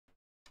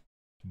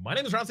My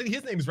name is Rhapsody,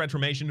 his name is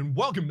Retromation, and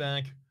welcome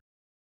back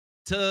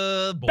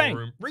to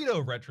Ballroom.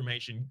 Reto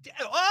Retromation.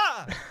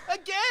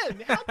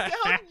 Again! How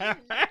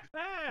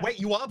Wait,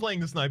 you are playing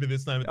the sniper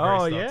this time at the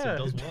very start, so it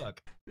does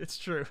work. It's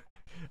true.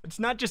 It's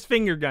not just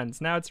finger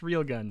guns, now it's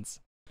real guns.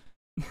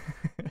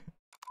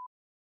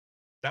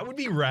 That would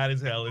be rad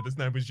as hell if the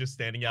sniper was just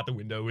standing out the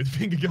window with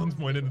finger guns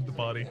pointed at the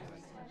party.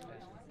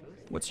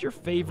 What's your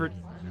favorite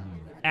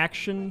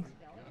action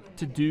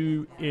to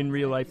do in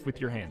real life with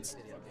your hands?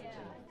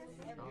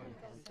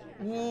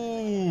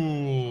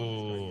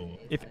 Ooh.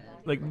 If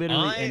like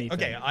literally anything.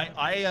 Okay,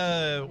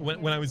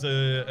 when I was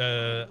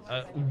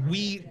a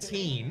wee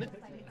teen,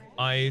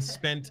 I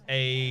spent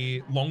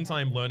a long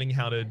time learning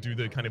how to do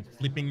the kind of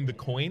flipping the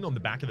coin on the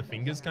back of the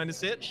fingers kind of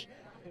sitch.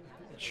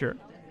 Sure.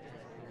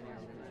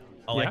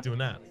 I like doing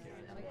that.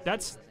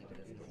 That's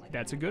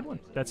a good one.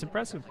 That's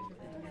impressive.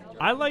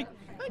 I like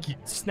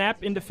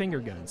snap into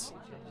finger guns.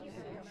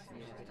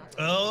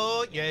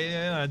 Oh,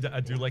 yeah, I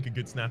do like a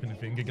good snap into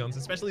finger guns,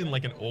 especially in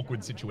like an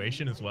awkward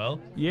situation as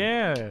well.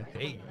 Yeah.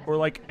 Hey. Or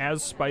like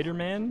as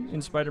Spider-Man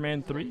in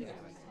Spider-Man 3.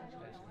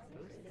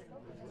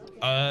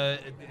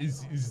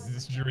 Is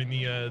this during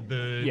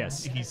the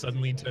yes. He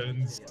suddenly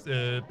turns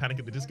Panic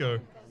at the Disco?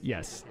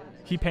 Yes.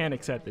 He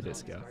panics at the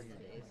disco.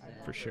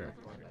 For sure.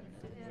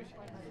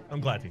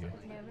 I'm glad to hear.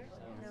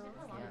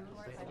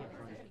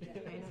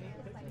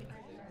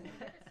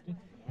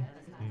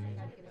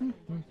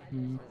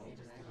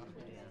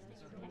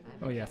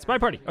 Oh yeah,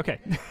 SpyParty. Okay.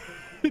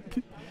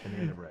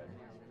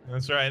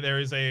 That's right. There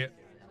is a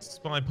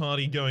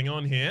SpyParty going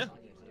on here.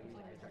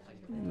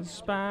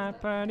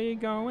 SpyParty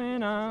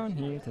going on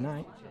here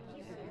tonight.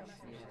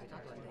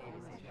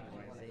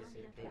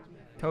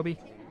 Toby,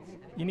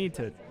 you need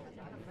to.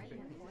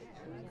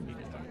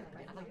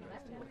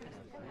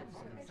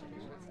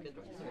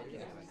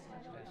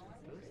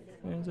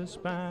 There's a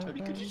spy.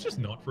 Toby, could you just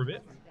nod for a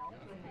bit?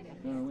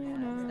 Going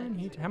on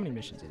here. How many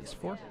missions is this?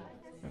 4?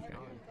 Okay.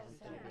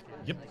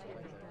 Yep.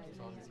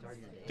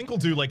 I think we'll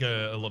do like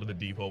a lot of the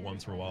default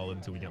ones for a while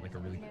until we get like a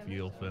really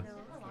feel for.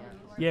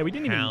 Yeah, we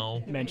didn't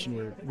even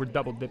mention we're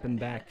double dipping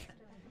back,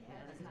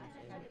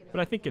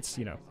 but I think it's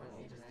pretty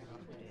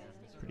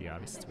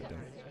obvious it's what we're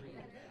doing.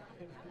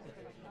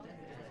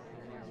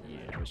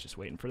 Yeah, I was just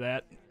waiting for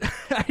that.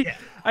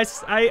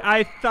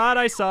 I thought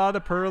I saw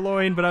the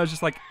purloin, but I was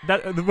just like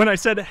that when I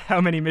said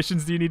how many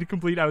missions do you need to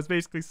complete. I was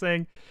basically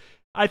saying,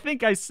 I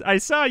think I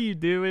saw you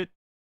do it,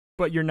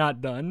 but you're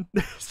not done.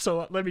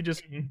 So let me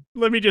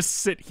just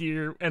sit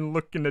here and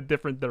look in a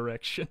different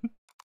direction.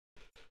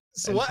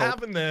 So what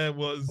happened there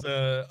was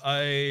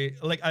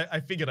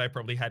I figured I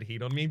probably had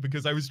heat on me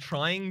because I was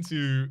trying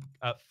to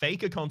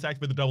fake a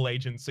contact with a double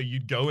agent so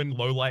you'd go and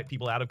low light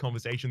people out of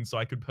conversations so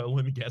I could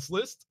purloin the guest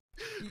list.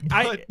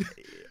 But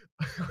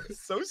I was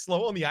so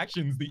slow on the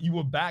actions that you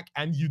were back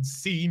and you'd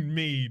seen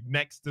me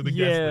next to the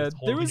guest list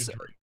holding a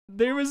drink.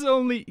 There was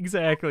only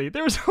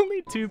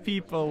 2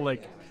 people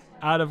like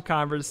out of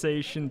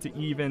conversation to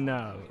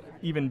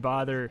even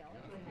bother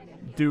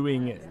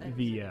doing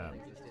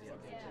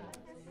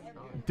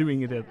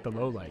the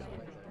low light on.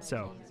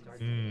 So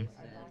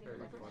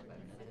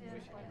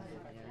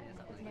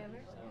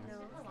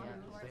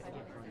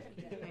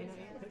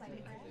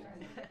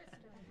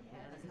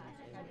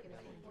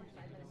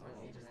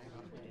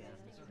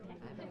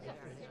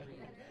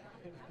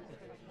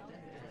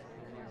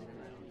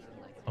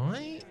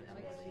I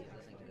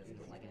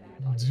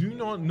do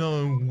not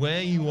know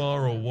where you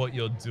are or what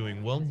you're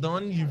doing. Well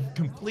done. You've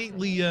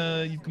completely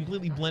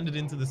blended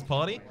into this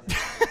party.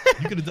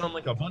 You could have done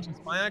like a bunch of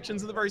spy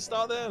actions at the very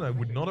start there, and I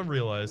would not have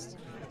realized.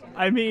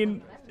 I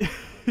mean,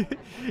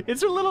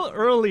 it's a little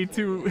early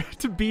to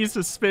be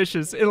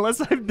suspicious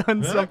unless I've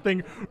done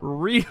something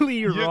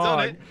really wrong. You've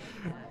done it.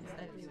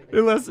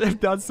 Unless I've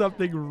done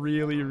something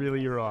really,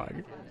 really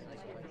wrong.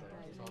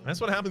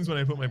 That's what happens when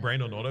I put my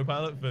brain on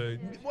autopilot for.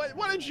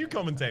 Why don't you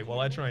commentate while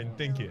I try and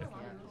think here?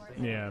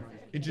 Yeah.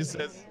 It just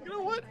says, you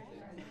know what?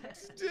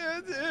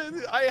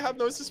 I have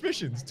no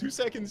suspicions. 2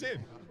 seconds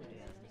in.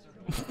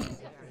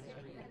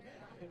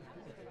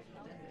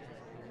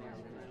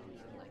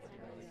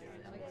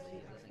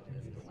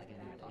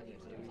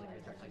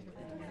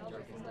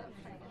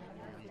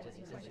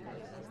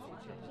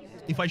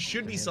 If I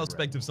should be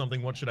suspect of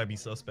something, what should I be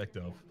suspect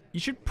of? You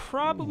should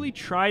probably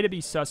try to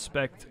be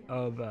suspect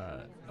of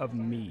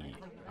me,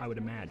 I would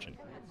imagine.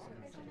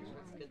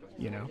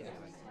 You know?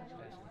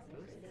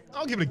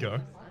 I'll give it a go.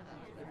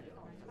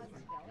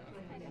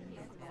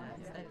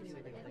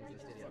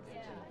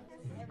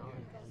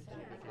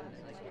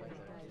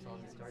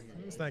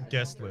 What's that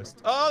guest list?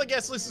 Oh, the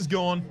guest list is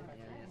gone.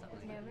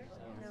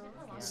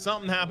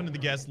 Something happened to the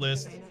guest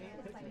list.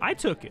 I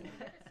took it.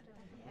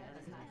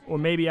 Or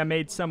maybe I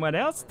made someone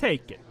else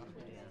take it.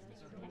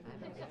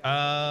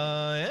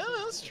 Yeah,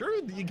 that's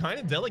true. You kind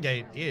of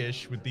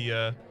delegate-ish with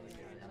the,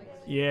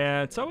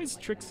 Yeah, it's always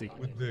tricksy.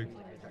 With the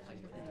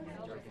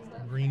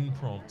green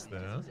prompts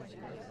there.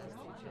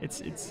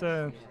 It's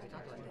a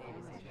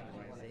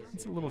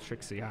little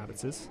tricksy,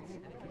 Hobbitses.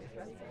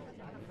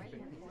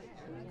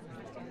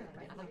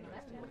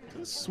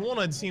 I sworn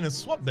I'd seen a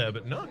swap there,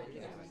 but no.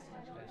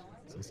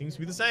 Still seems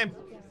to be the same.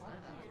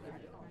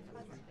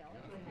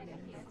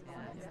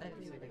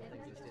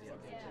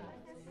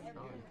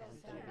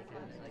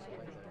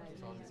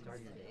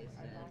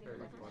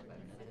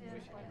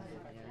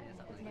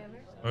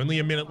 Only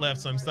a minute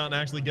left, so I'm starting to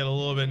actually get a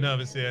little bit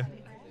nervous here.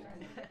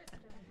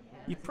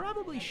 You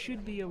probably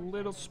should be a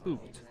little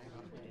spooked.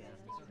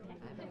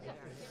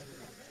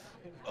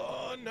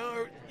 Oh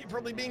no, you're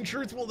probably being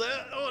truthful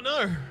there. Oh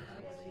no.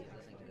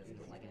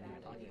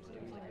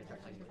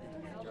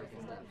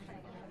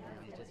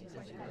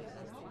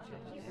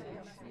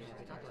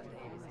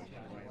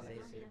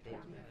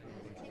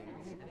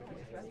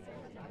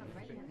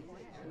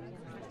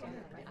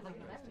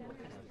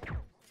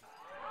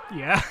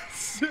 Yeah,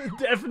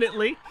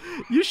 definitely.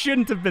 You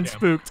shouldn't have been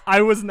spooked.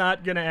 I was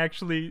not gonna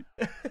actually...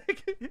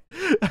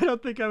 I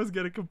don't think I was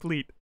gonna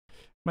complete.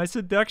 My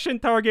seduction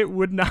target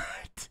would not...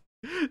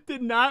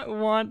 did not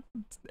want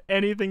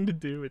anything to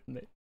do with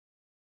me.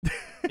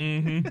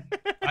 Mm-hmm.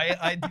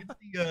 I did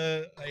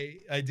see,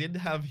 I did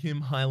have him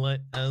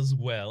highlight as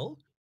well.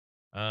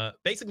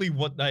 Basically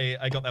what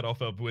I got that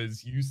off of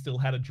was you still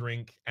had a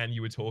drink and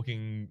you were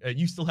talking,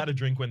 you still had a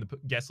drink when the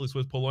guest list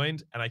was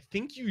purloined, and I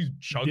think you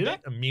chugged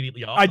it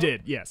immediately after. I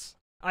did, yes.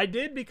 I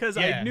did because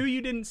I knew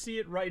you didn't see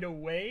it right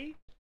away,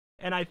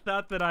 and I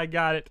thought that I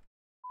got it.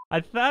 I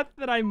thought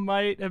that I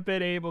might have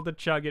been able to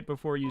chug it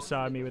before you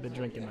saw me with a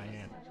drink in my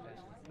hand.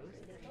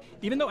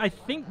 Even though I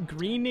think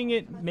greening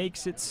it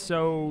makes it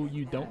so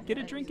you don't get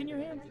a drink in your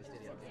hand,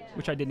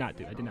 which I did not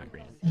do. I did not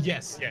green it.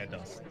 Yes, yeah, it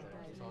does.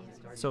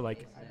 So,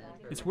 like,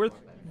 it's worth...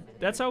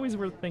 That's always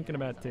worth thinking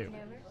about, too.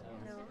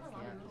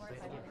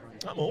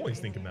 I'm always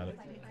thinking about it.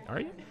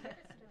 Are you?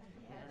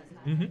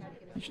 Mm-hmm.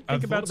 You should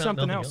think about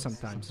something else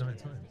sometimes.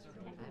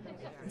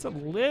 It's a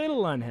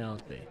little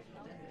unhealthy.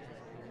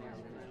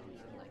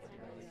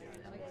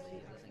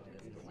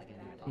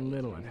 A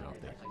little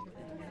unhealthy.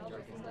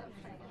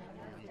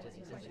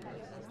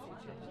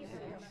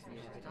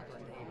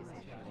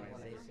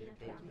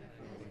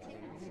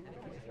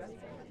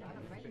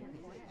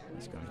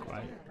 It's gone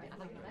quiet.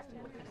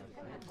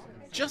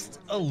 Just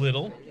a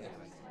little.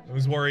 I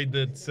was worried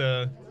that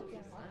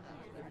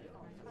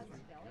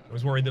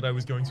I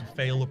was going to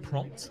fail a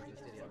prompt.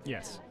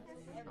 Yes.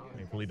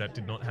 Thankfully, that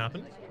did not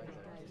happen.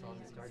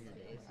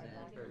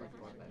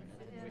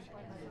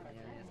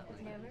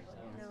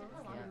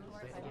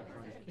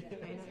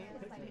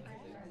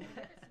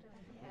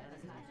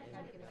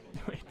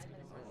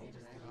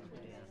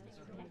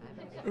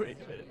 Wait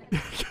a minute.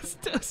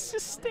 Just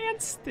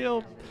stand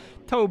still,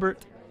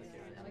 Tobert.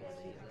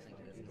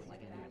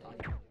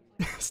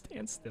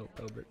 Stand still,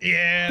 Tobert.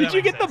 Yeah. Did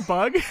you get the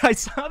bug? I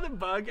saw the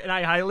bug and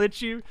I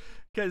highlighted you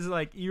because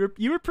like you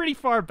were pretty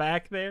far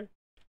back there.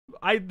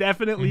 I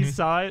definitely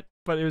saw it,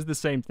 but it was the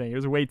same thing. It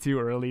was way too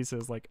early, so it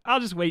was like, I'll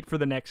just wait for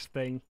the next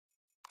thing.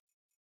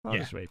 I'll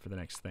just wait for the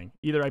next thing.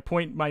 Either I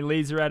point my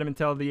laser at him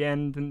until the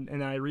end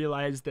and I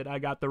realize that I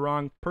got the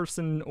wrong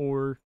person,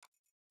 or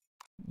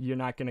you're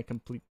not going to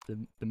complete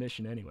the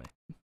mission anyway.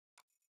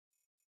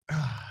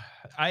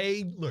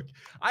 I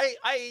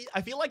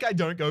feel like I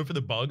don't go for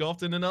the bug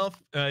often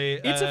enough.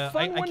 It's a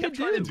fun one to do. I kept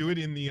trying to do it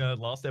in the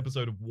last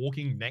episode of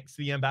walking next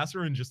to the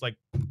ambassador and just like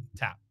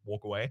tap,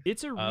 walk away.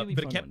 It's a really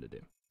fun one to do.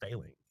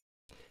 Failing.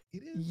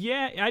 It is.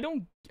 Yeah, I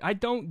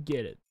don't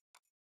get it.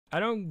 I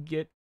don't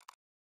get,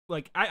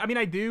 like, I mean,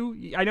 I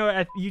do. I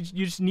know you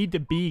just need to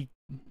be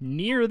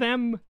near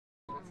them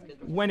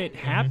when it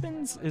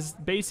happens is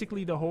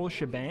basically the whole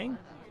shebang.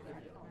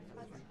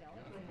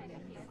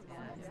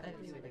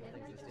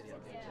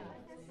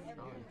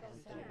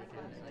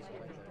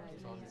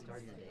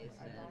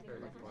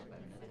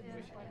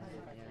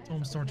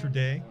 Don't start your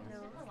day.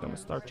 Don't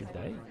start your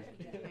day.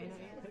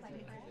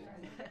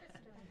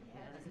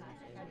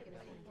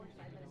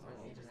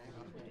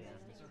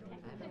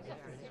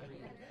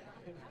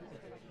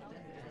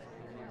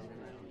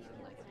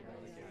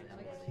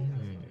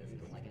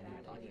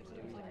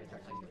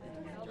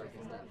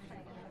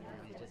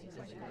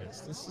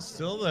 Yes, this is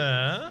still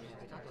there.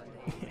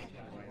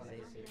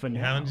 For now.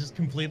 You haven't just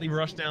completely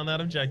rushed down that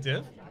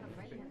objective.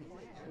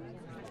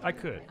 I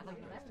could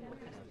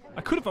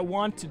if I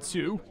wanted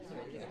to.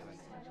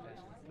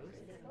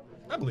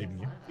 I believe in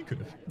you. You could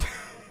have.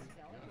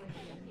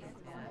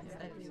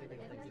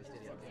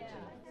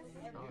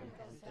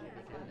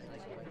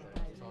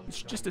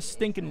 It's just a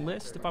stinking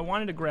list. If I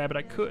wanted to grab it,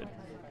 I could.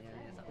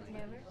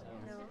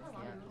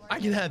 I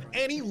can have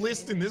any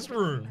list in this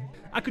room.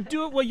 I could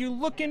do it while you're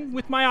looking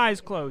with my eyes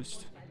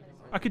closed.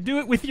 I could do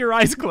it with your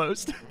eyes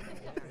closed.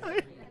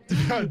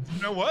 You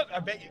know what? I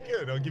bet you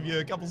could. I'll give you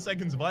a couple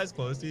seconds of eyes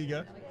closed. Here you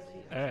go.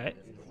 All right.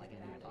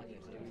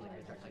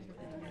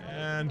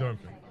 And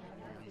open.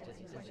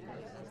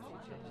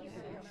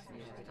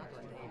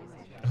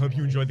 I hope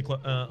you enjoyed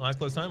the eyes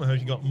closed time. I hope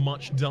you got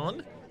much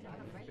done.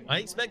 I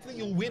expect that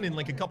you'll win in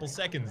like a couple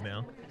seconds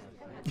now.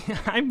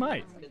 I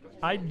might.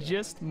 I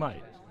just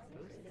might.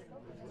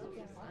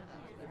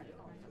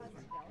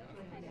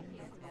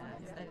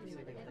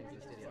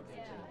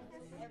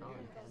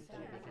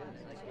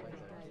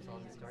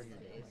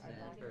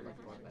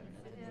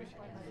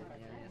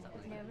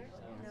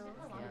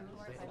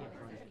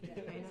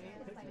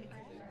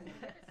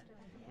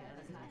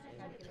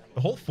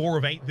 whole 4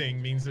 of 8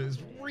 thing means it's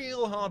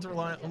real hard to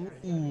rely on.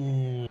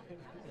 Ooh.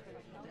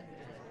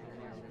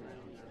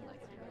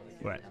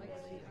 What?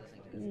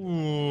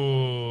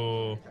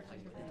 Ooh.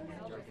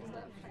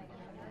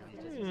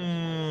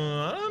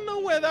 I don't know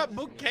where that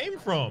book came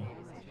from.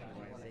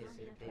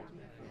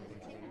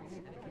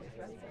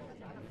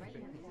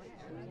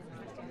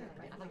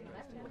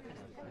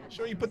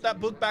 Sure you put that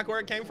book back where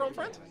it came from,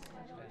 friend?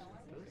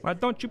 Why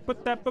don't you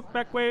put that book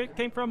back where it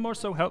came from, or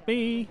so help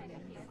me?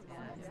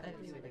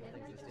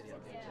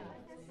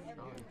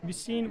 Have you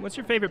seen, what's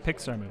your favorite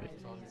Pixar movie?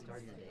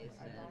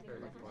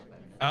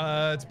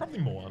 It's probably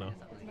Moana.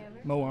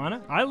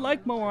 Moana? I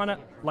like Moana,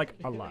 like,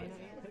 a lot.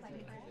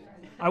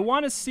 I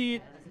want to see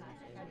it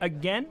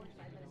again,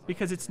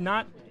 because it's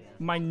not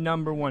my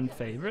 #1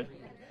 favorite.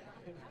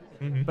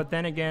 But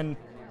then again,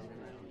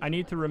 I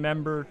need to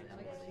remember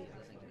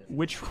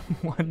which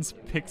ones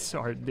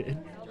Pixar did.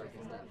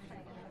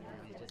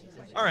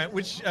 All right,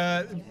 which,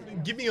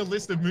 give me a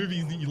list of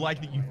movies that you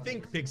like that you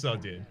think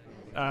Pixar did.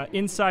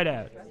 Inside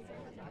Out.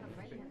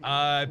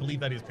 I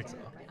believe that is Pixar.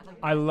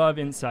 I love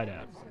Inside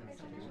Out.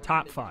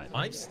 Top 5.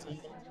 I've still...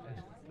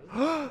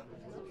 Oh,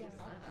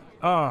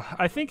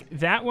 I think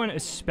that one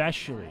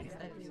especially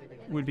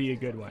would be a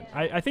good one.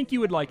 I think you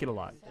would like it a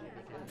lot.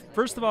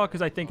 First of all,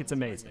 because I think it's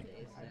amazing.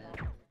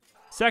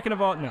 Second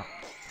of all, no.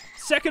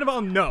 Second of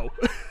all, no.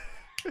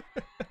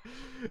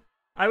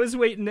 I was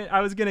waiting.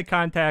 I was going to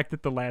contact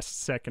at the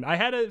last second. I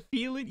had a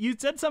feeling. You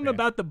said something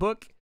about the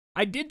book.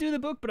 I did do the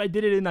book, but I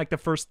did it in like the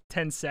first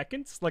 10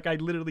 seconds. Like I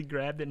literally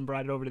grabbed it and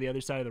brought it over to the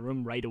other side of the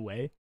room right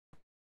away.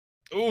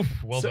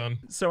 Oof, well done.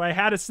 So I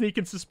had a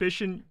sneaking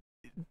suspicion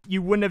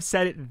you wouldn't have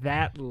said it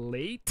that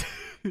late.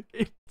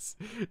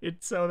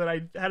 it's so that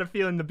I had a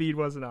feeling the bead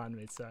wasn't on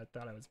me, so I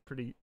thought I was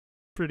pretty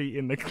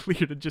in the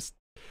clear to just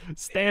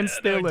stand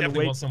still and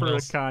wait for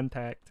a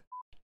contact.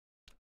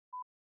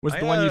 Was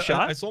the one you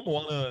shot? I saw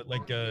Moana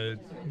like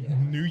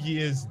New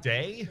Year's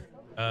Day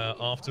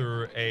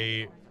after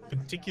a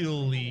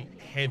particularly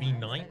heavy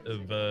night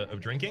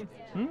of drinking,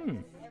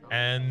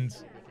 and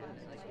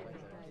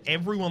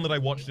everyone that I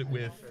watched it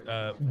with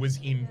was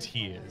in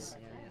tears.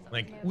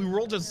 Like, we were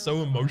all just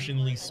so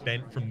emotionally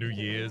spent from New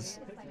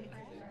Year's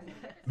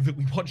that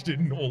we watched it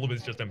and all of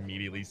us just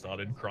immediately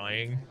started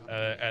crying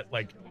at,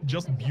 like,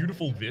 just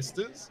beautiful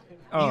vistas.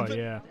 Oh,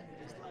 yeah.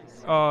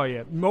 Oh,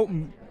 yeah.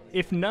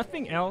 If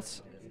nothing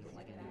else,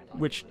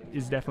 which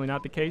is definitely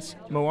not the case,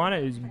 Moana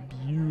is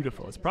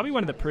beautiful. It's probably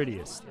one of the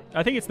prettiest.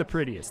 I think it's the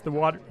prettiest. The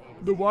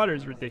water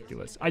is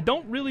ridiculous. I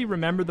don't really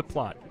remember the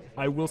plot.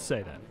 I will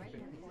say that.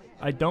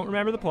 I don't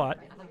remember the plot,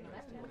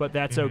 but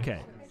that's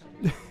okay.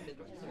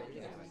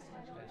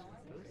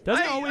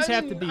 Doesn't always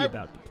have to be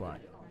about the plot.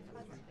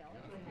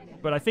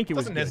 But I think it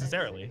was good. Doesn't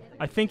necessarily.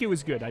 I think it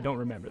was good. I don't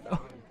remember, though.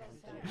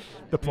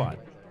 The plot.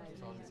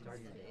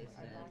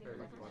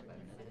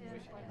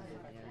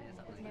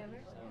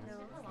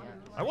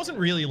 I wasn't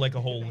really like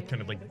a whole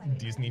kind of like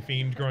Disney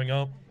fiend growing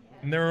up.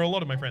 And there are a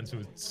lot of my friends who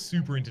were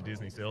super into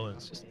Disney still, and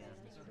it's just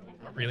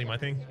not really my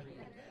thing.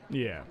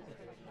 Yeah.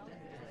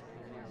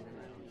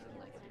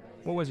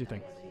 What was your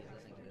thing?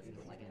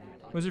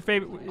 Was your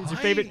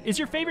favorite? Is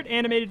your favorite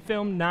animated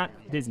film not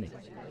Disney?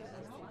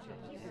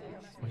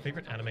 My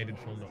favorite animated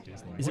film not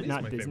Disney. Is it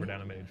not my Disney? favorite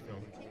animated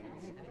film?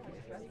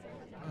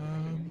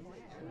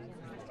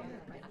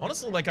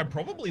 Honestly, like I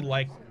probably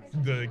like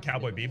the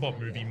Cowboy Bebop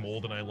movie more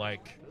than I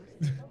like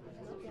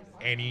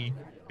any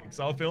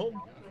Pixar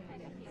film.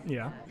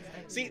 Yeah.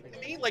 See,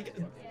 me like,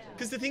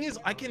 because the thing is,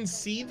 I can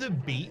see the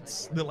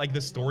beats,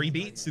 the story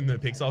beats in the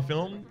Pixar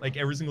film. Like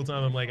every single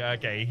time, I'm like,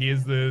 okay,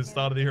 here's the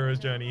start of the hero's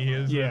journey.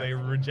 Here's where they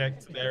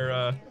reject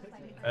their,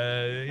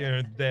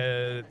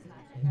 their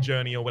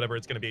journey or whatever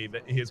it's going to be.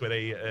 Here's where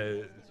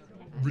they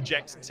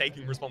reject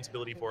taking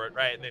responsibility for it,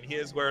 right? And then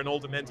here's where an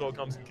older mentor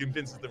comes and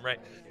convinces them, right?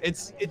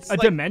 It's a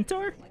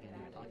Dementor?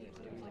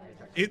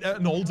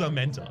 An older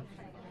mentor.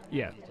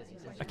 Yeah.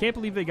 I can't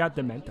believe they got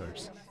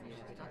Dementors.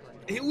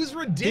 It was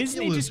ridiculous,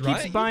 Disney just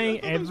keeps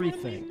buying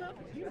everything.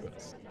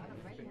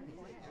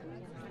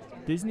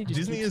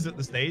 Disney is at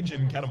the stage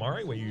in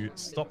Katamari where you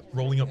stop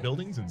rolling up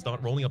buildings and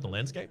start rolling up the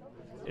landscape.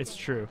 It's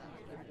true.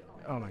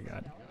 Oh my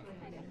god.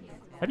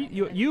 Have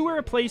you were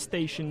a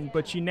PlayStation,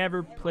 but you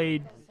never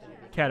played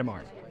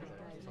Katamari.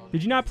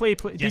 Did you not play?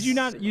 Yes. Did you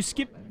not? You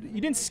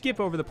didn't skip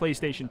over the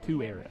PlayStation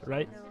 2 era,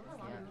 right?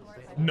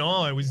 No,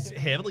 I was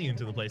heavily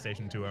into the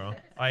PlayStation 2 era.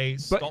 I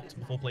stopped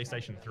before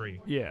PlayStation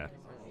 3. Yeah.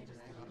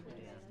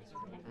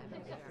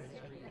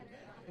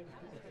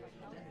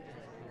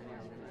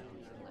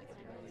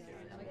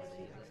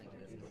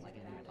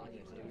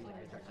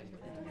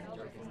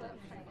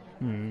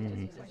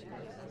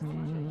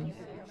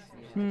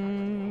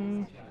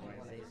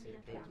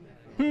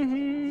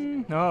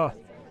 Oh.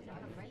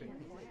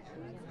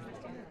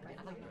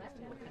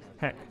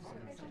 Heck.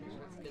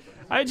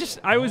 I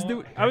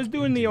was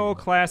doing the old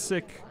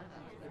classic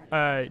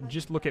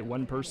just look at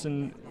one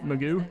person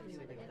Magoo.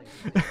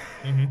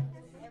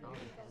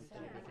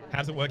 How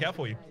does it work out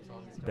for you?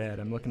 Bad.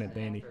 I'm looking at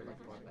Danny.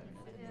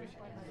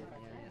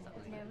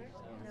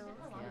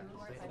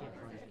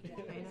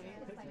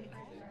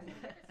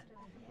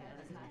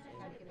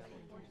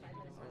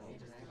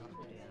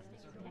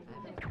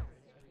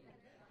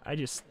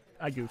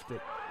 I goofed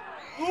it.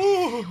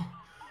 Ooh.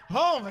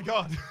 Oh my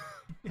god.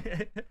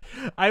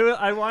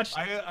 I watched.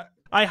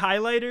 I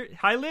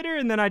highlighter,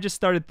 and then I just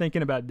started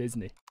thinking about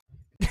Disney.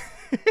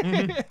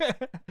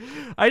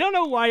 I don't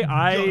know why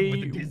I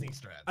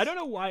don't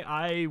know why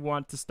I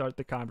want to start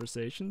the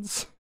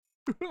conversations.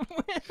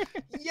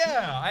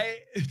 Yeah,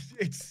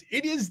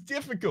 it is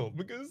difficult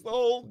because the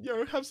whole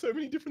have so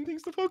many different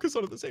things to focus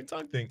on at the same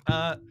time thing.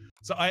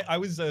 So I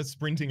was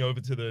sprinting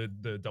over to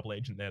the double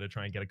agent there to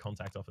try and get a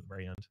contact off at the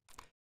very end.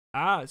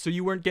 So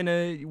you weren't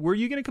gonna? Were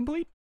you gonna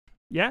complete?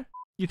 Yeah.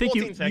 You think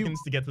 14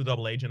 seconds to get to the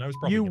double agent? I was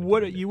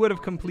probably you would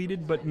have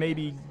completed, but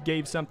maybe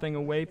gave something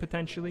away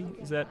potentially.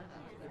 Is that?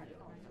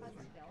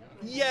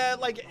 Yeah,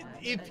 like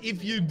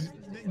if you'd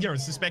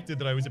suspected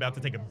that I was about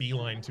to take a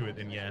beeline to it,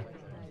 then yeah,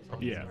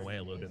 probably giving away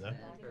a little bit there.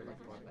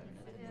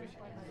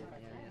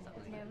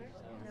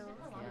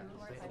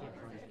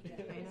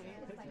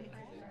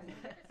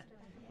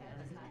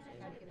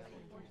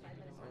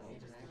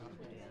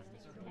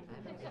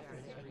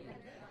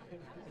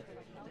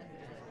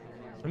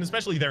 And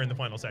especially there in the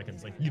final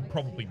seconds, like you'd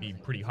probably be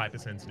pretty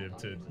hypersensitive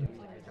to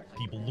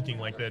people looking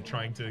like they're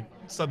trying to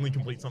suddenly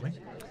complete something.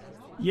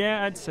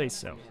 Yeah, I'd say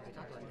so.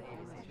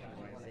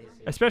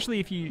 Especially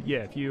if you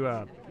didn't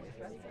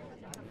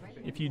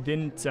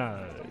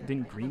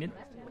green it.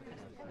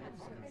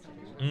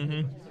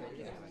 Mm-hmm.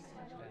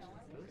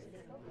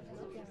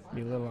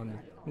 Be a little on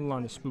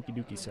the spooky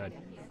dooky side.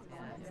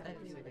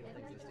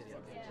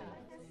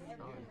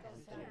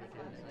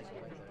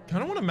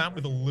 Kind of want a map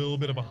with a little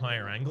bit of a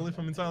higher angle, if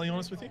I'm entirely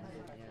honest with you.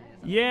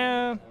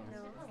 Yeah,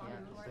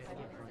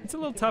 it's a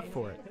little tough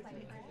for it.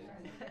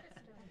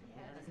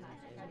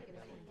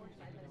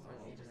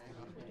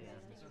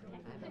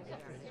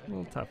 A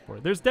little tough for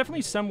it. There's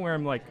definitely somewhere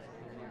I'm like,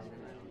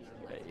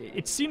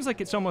 it seems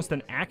like it's almost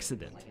an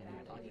accident,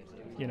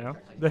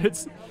 that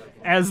it's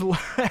as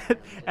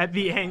at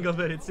the angle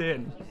that it's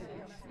in.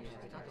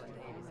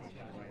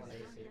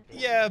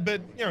 Yeah,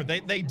 but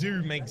they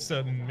do make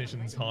certain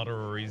missions harder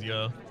or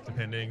easier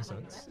depending, so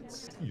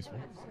it's useful.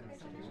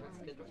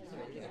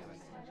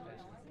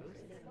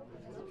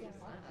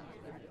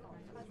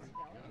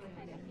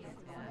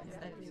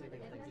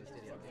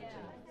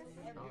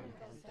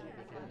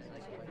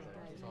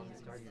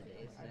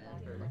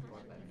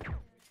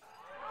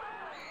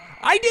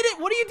 I didn't.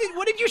 What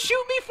did you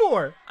shoot me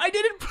for? I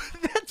didn't.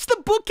 That's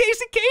the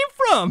bookcase it came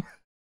from.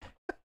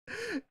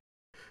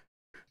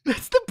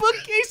 That's the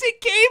bookcase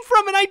it came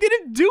from, and I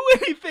didn't do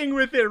anything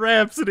with it,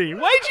 Rhapsody.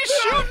 Why'd you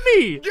shoot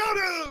me? Got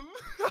him!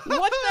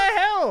 What the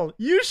hell?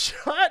 You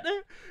shot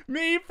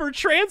me for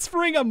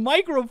transferring a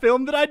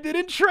microfilm that I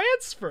didn't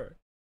transfer.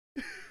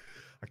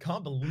 I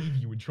can't believe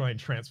you would try and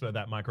transfer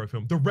that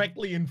microfilm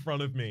directly in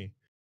front of me.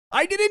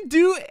 I didn't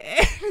do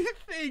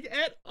anything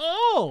at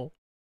all.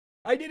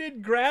 I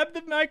didn't grab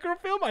the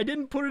microfilm. I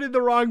didn't put it in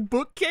the wrong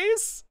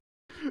bookcase.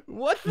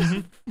 What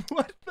the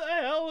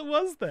hell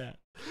was that?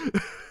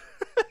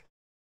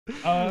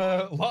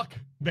 Luck,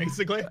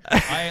 basically.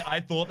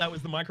 I thought that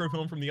was the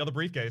microfilm from the other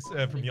briefcase,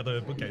 from the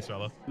other bookcase,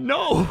 rather.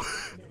 No,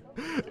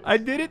 I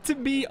did it to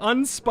be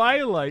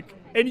unspy-like,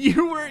 and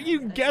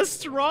you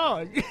guessed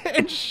wrong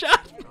and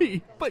shot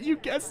me, but you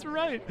guessed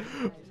right.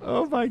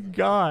 Oh my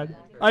god,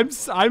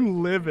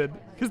 I'm livid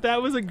because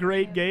that was a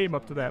great game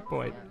up to that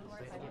point.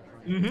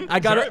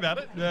 Sorry about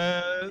it.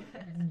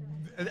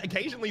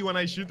 Occasionally, when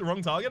I shoot the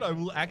wrong target, I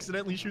will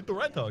accidentally shoot the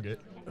right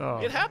target. Oh,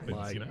 it happens,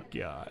 my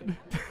god.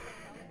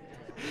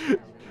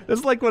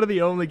 That's like one of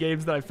the only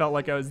games that I felt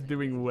like I was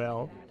doing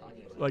well.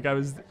 Like I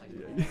was...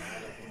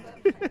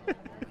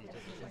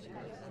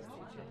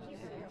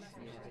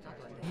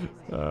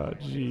 Oh,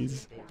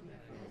 jeez.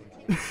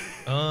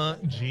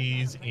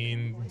 Jeez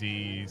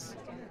indeed.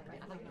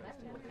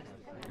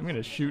 I'm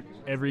gonna shoot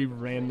every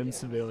random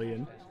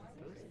civilian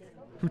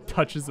who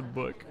touches a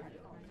book.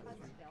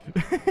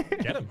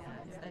 Get him.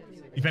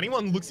 If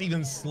anyone looks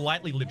even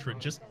slightly literate,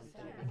 just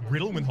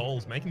riddle him with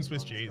holes, make him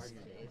Swiss cheese.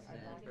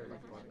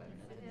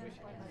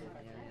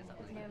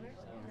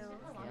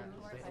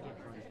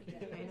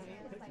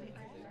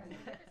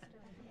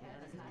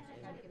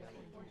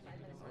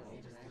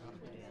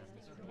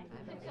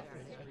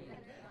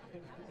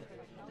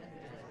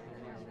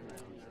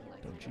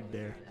 Don't you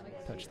dare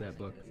touch that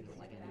book.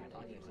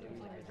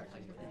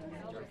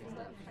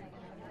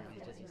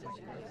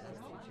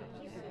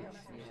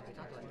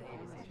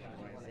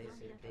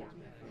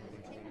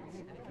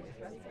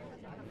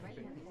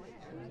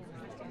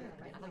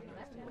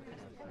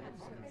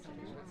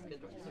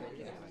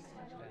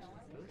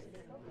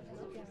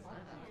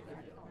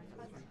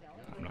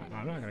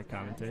 I'm not gonna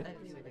commentate.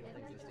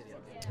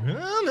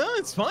 No,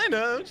 it's fine.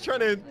 I'm just trying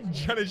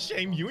to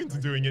shame you into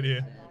doing it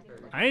here.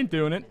 I ain't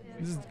doing it.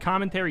 This is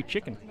commentary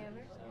chicken.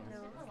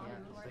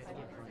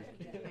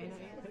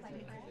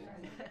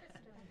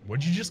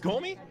 What'd you just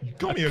call me? You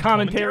call me a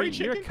commentary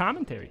chicken? You're a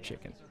commentary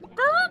chicken.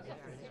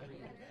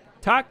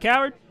 Talk,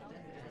 coward.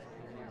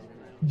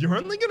 You're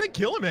only gonna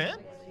kill a man?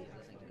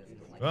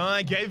 Well,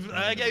 I gave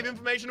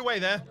information away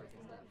there.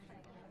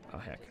 Oh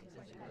heck.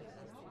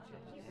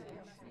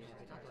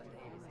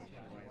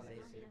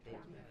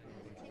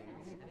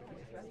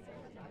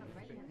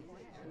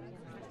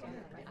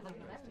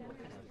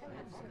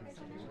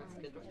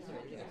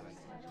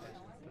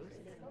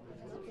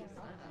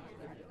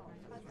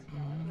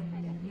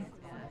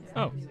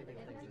 Oh,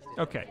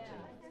 okay.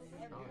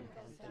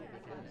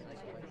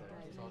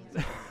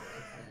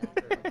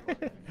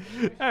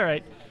 All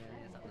right.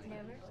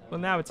 Well,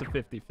 now it's a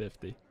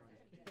 50-50.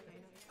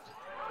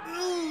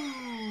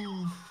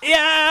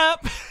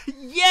 Yep.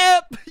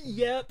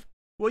 Yep.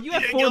 Well, you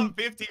had four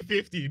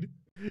 50-50'd.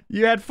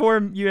 You had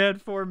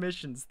four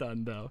missions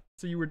done though,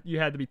 so you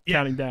had to be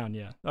counting down.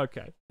 Yeah.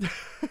 Okay.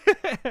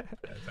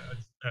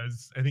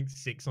 I think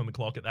 6 on the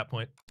clock at that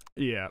point.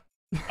 Yeah.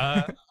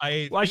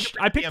 I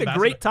picked a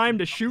great time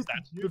to shoot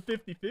the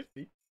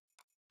 50-50.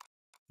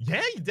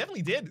 Yeah, you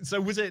definitely did.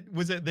 So was it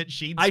that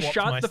she I swapped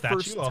shot my the statue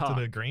first after talk.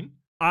 the green?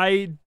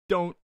 I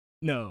don't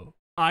know.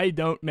 I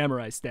don't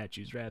memorize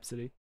statues,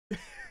 Rhapsody.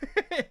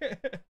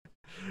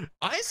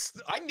 I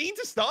need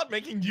to start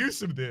making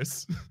use of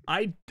this.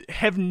 I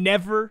have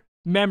never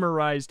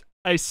memorized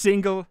a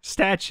single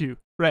statue,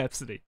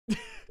 Rhapsody.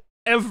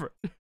 Ever.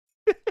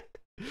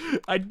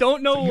 I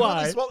don't know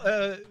why.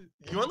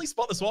 You only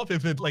spot the swap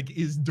if it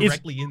is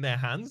directly in their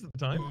hands at the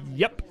time?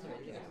 Yep.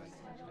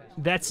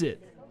 That's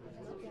it.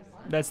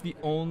 That's the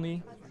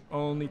only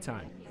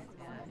time.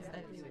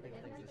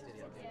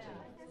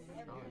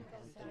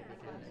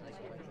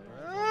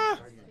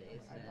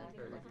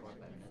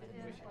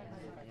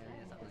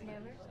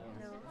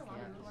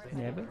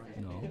 Never?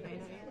 No.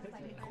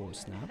 Of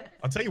course not.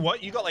 I'll tell you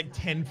what, you got like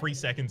 10 free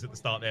seconds at the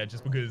start there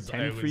just because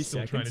I was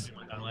still trying to do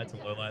my highlights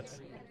and lowlights.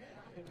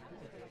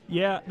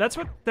 Yeah, that's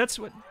what,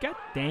 god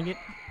dang it.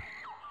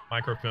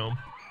 Microfilm.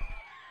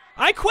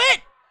 I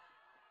quit!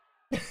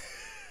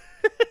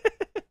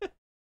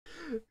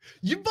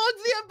 You bugged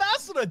the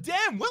ambassador!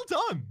 Damn, well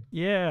done!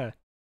 Yeah.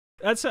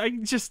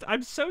 I'm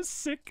so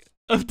sick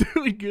of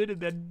doing good and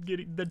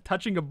then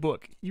touching a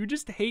book. You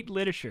just hate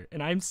literature,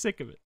 and I'm sick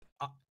of it.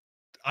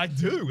 I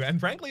do, and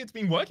frankly, it's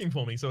been working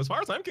for me, so as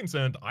far as I'm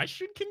concerned, I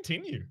should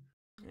continue.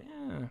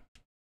 Yeah.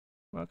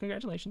 Well,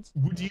 congratulations.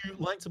 Would you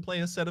like to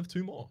play a set of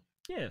 2 more?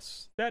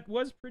 Yes, that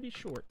was pretty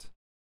short.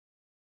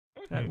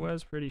 That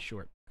was pretty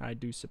short, I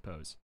do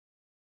suppose.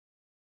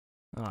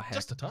 Oh, heck.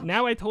 Just a touch.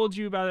 Now I told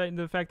you about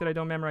the fact that I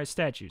don't memorize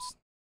statues.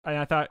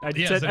 I thought I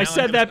I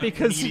said that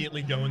because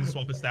immediately go and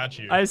swap a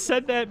statue. I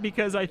said that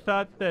because I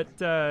thought that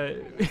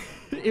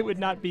it would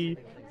not be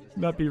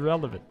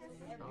relevant.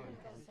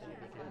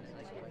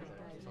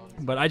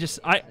 But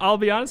I'll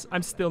be honest,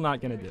 I'm still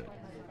not gonna do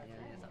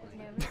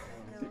it.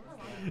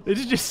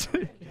 It's just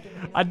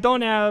I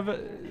don't have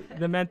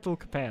the mental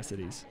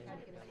capacities.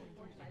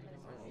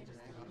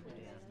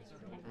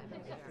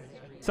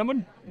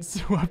 Someone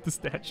swapped the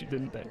statue,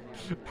 didn't they?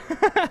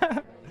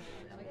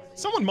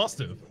 Someone must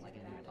have.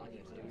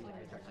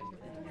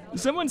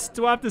 Someone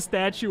swapped the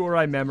statue, or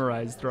I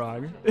memorized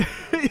wrong.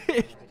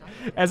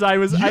 As I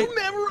was, You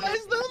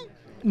memorized them?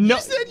 No.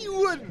 You said you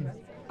wouldn't.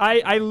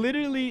 I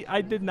literally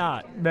did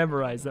not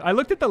memorize them. I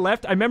looked at the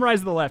left. I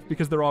memorized the left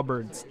because they're all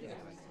birds.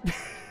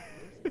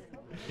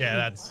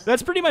 Yeah,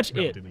 that's pretty much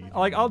it.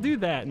 Like, I'll do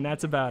that, and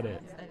that's about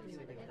it.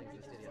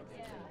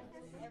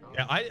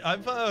 Yeah,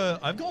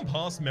 I've gone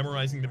past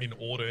memorizing them in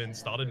order and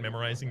started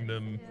memorizing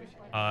them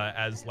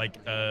as like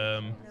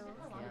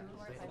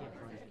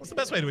what's the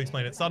best way to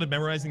explain it? Started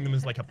memorizing them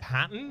as like a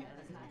pattern.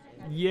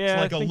 Yeah,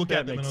 so like I'll look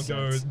at them and I'll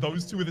sense. go,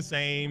 those 2 are the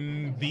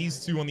same.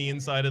 These 2 on the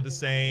inside are the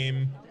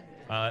same.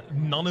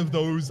 None of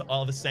those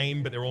are the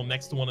same, but they're all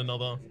next to one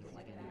another.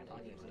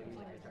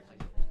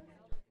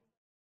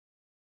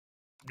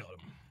 Got him.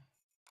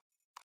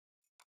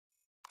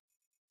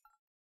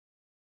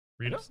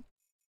 Rita?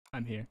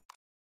 I'm here.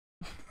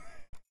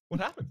 What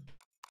happened?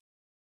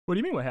 What do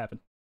you mean, what happened?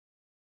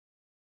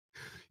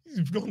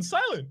 You've gone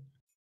silent.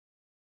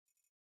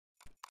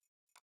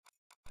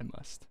 I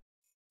must.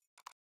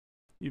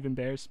 You've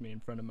embarrassed me in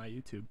front of my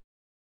YouTube.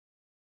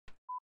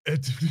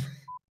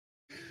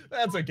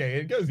 That's okay.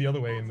 It goes the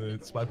other way in the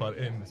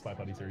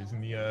SpyParty series,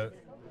 in the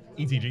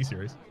ETG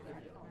series.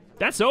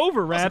 That's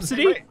over,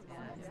 Rhapsody.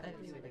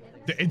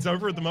 It's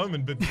over at the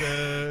moment, but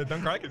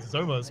don't cry because it's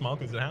over. Smile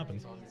because it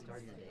happens.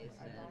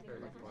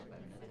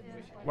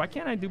 Why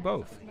can't I do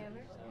both?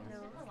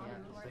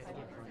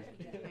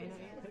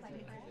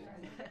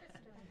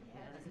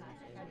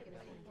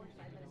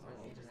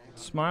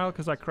 Smile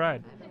because I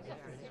cried.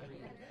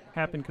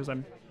 Happened because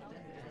I'm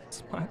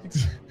smiling.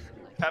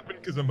 Happened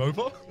because I'm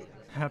over?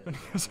 Happened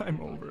because I'm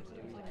over.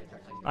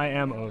 I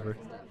am over.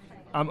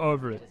 I'm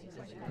over it.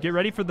 Get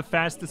ready for the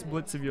fastest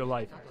blitz of your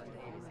life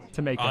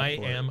to make up for it.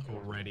 I am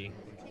ready.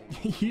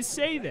 You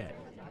say that.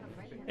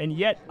 And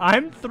yet,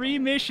 I'm 3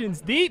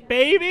 missions deep,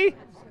 baby!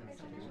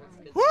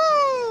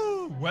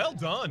 Woo! Well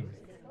done.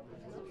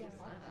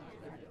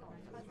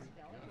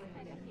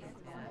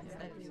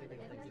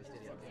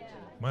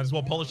 Might as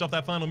well polish off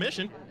that final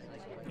mission.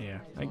 Yeah,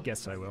 I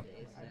guess I will.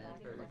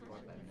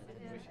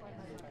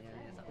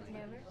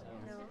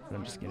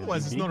 I'm just gonna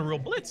Otherwise, it's not a real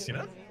blitz, you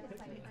know?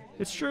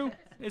 It's true.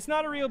 It's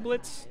not a real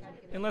blitz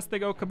unless they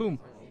go kaboom.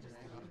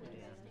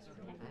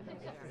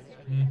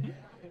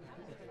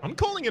 I'm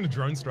calling in a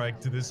drone strike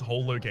to this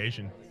whole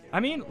location. I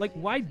mean, like,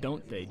 why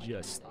don't they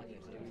just,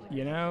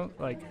 you know,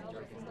 like,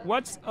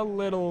 what's a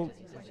little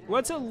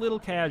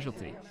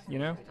casualty, you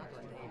know?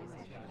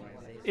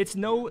 It's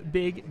no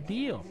big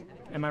deal.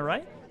 Am I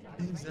right?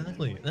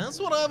 Exactly. That's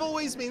what I've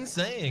always been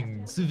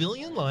saying.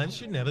 Civilian lives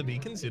should never be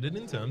considered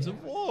in terms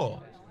of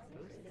war.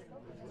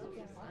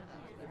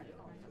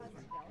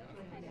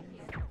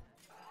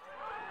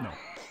 No.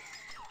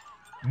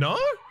 No?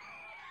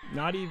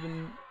 Not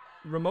even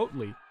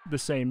remotely the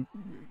same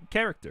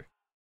character.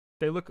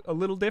 They look a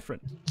little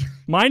different.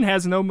 Mine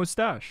has no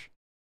mustache.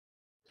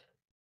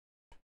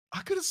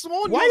 I could have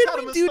sworn. Why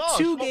did we do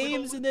 2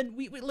 games and then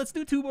let's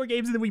do 2 more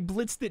games and then we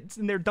blitzed it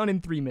and they're done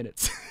in 3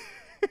 minutes?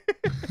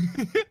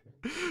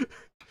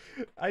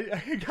 I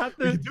got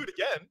the. We can do it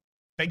again.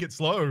 Take it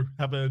slow.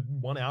 Have a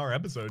 1-hour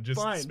episode.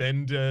 Just Fine.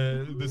 spend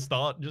the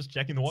start just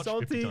checking the watch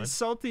 50 times.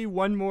 Salty,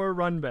 one more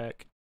run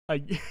back.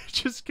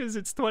 Just because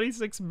it's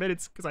 26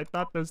 minutes, because I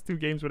thought those 2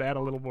 games would add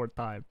a little more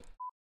time.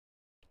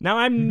 Now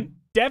I'm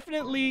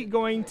definitely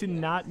going to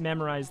not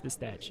memorize the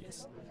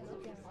statues.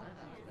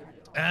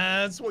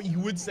 That's what you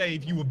would say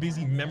if you were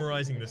busy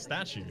memorizing the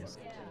statues.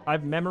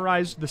 I've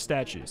memorized the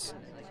statues.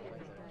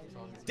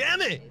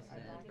 Damn it!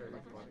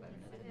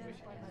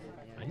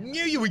 I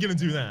knew you were gonna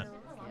do that.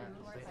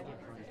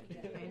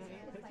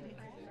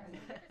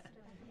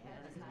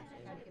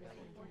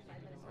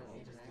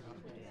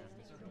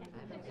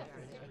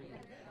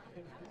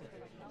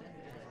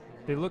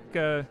 They look,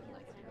 they're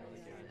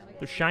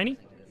shiny.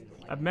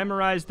 I've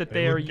memorized that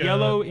they are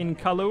yellow in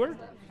color.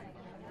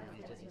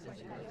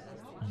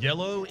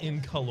 Yellow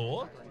in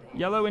color?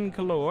 Yellow in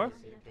color.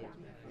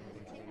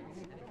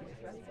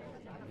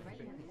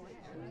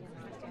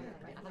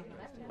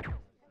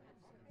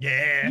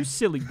 Yeah. You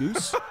silly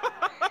goose.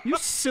 You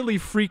silly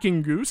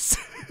freaking goose.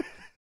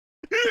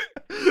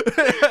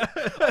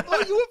 I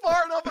thought you were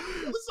far enough on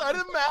the other side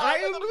of the map.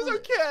 I thought it was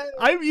okay.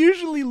 I'm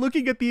usually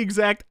looking at the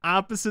exact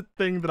opposite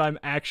thing that I'm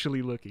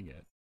actually looking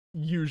at.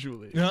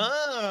 Usually. You've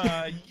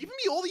given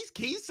me all these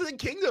keys to the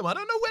kingdom. I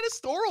don't know where to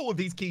store all of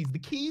these keys. The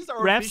keys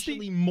are Rhapsody,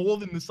 officially more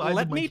than the size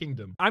of my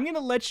kingdom. I'm going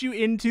to let you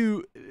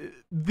into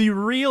the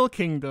real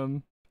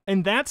kingdom,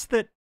 and that's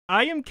that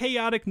I am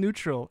chaotic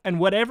neutral, and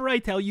whatever I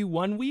tell you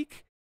one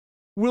week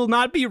will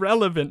not be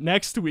relevant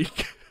next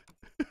week.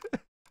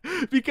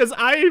 Because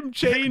I am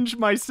change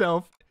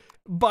myself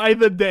by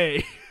the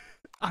day.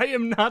 I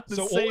am not the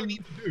same. So all I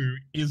need to do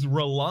is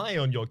rely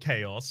on your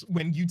chaos.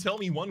 When you tell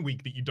me one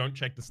week that you don't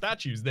check the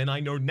statues, then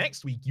I know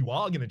next week you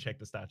are going to check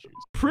the statues.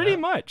 Pretty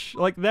much.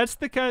 Like, that's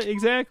the kind.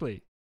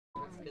 Exactly.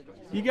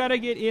 You got to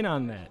get in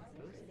on that.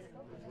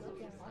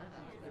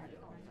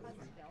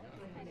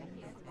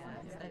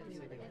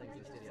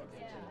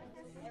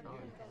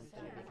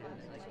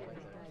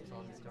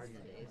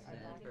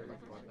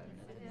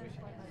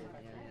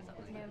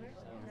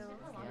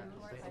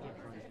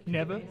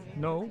 Never.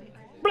 No.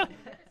 Blah.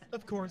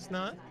 Of course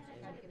not.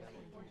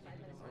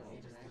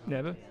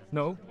 Never.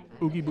 No.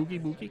 Oogie boogie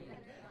boogie.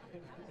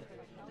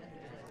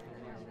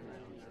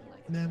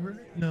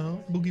 Never.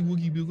 No. Boogie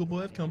woogie bugle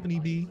boy of Company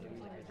B.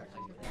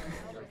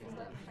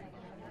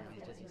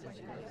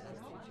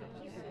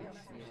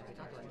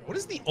 What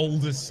is the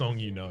oldest song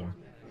you know?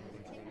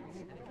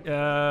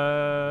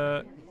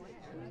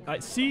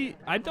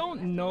 I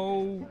don't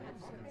know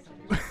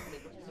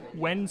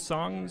when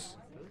songs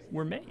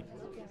were made.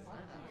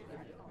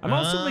 I'm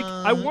also like,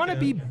 I want to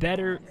be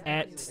better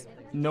at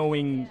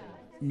knowing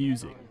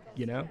music,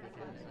 you know?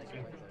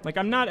 Like,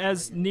 I'm not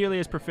as nearly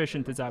as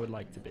proficient as I would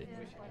like to be.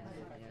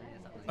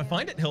 I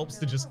find it helps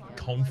to just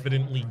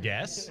confidently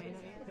guess.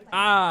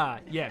 Ah,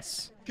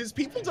 yes. Because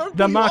people don't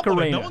the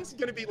Macarena. No one's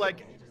going to be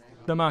like...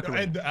 The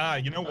Macarena.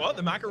 And, you know what?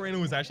 The Macarena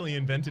was actually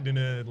invented in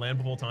a land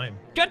before time.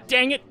 God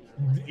dang it!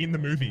 In the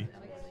movie.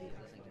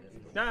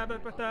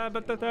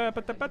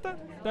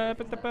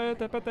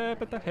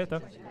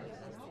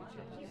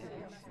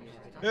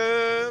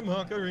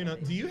 Macarena.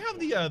 Do you have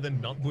the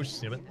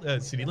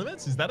Nutbush city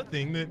limits? Is that a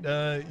thing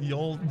that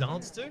y'all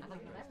dance to?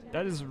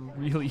 That is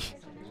really,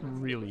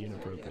 really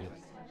inappropriate.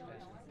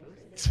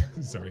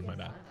 Sorry, my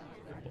bad.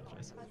 I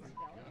apologize.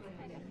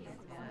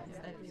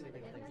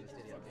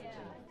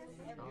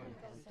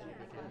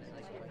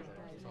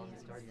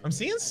 I'm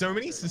seeing so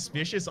many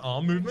suspicious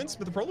arm movements,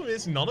 but the problem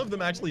is none of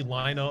them actually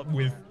line up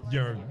with, you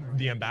know,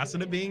 the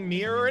ambassador being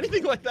near or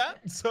anything like that.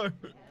 So,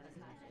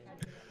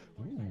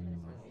 ooh.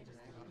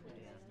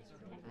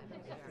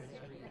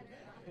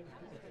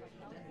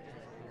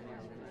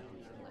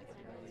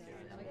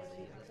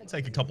 I'll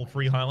take a couple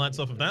free highlights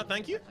off of that,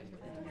 thank you.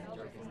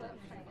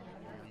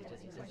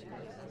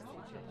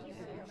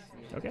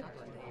 Okay.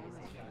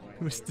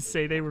 Who's to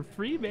say they were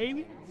free,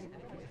 baby?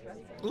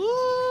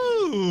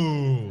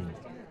 Ooh.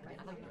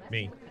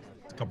 Me.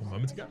 A couple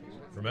moments ago.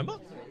 Remember?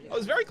 I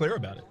was very clear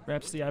about it.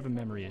 Rhapsody, I have a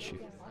memory issue.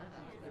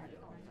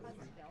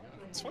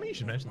 It's funny you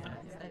should mention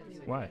that.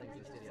 Why?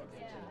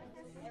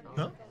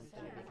 Huh?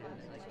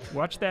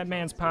 Watch that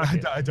man's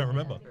pocket. I don't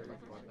remember.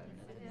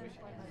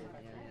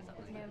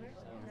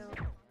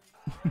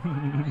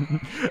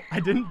 I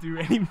didn't do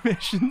any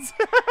missions.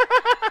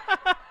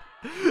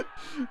 You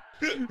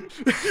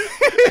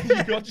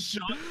got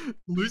shot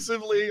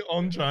exclusively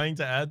on trying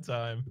to add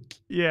time.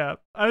 Yeah,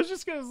 I was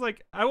just gonna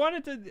like I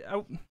wanted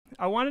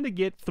to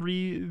get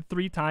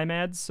three time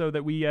ads so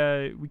that we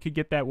could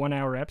get that 1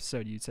 hour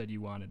episode you said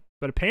you wanted,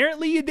 but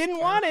apparently you didn't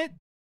want it.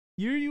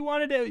 You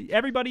wanted to.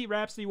 Everybody,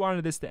 Rhapsody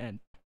wanted this to end.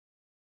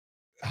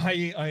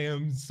 I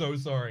am so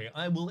sorry.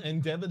 I will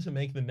endeavor to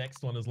make the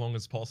next one as long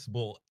as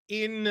possible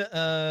in lieu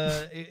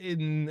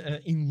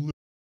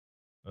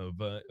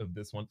of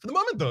this one. For the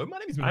moment, though, my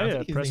name is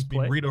Rhapsody. His name's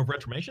been Reto of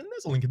Retromation.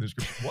 There's a link in the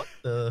description.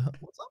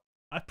 What's up?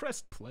 I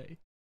pressed play.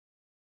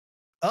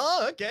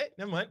 Oh, okay.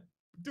 Never mind.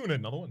 Doing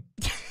another one.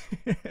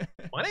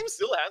 My name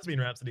still has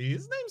been Rhapsody.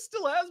 His name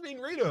still has been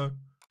Reto.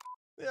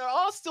 There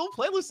are still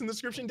playlists in the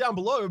description down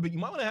below, but you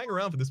might want to hang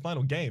around for this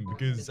final game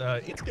because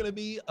it's going to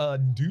be a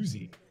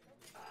doozy.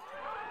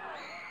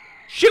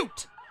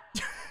 Shoot!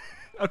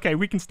 Okay,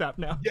 we can stop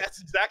now. Yes,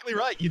 exactly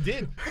right. You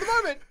did. For the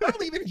moment,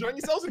 hopefully you've been enjoying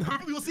yourselves and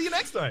hopefully we'll see you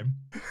next time.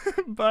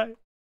 Bye.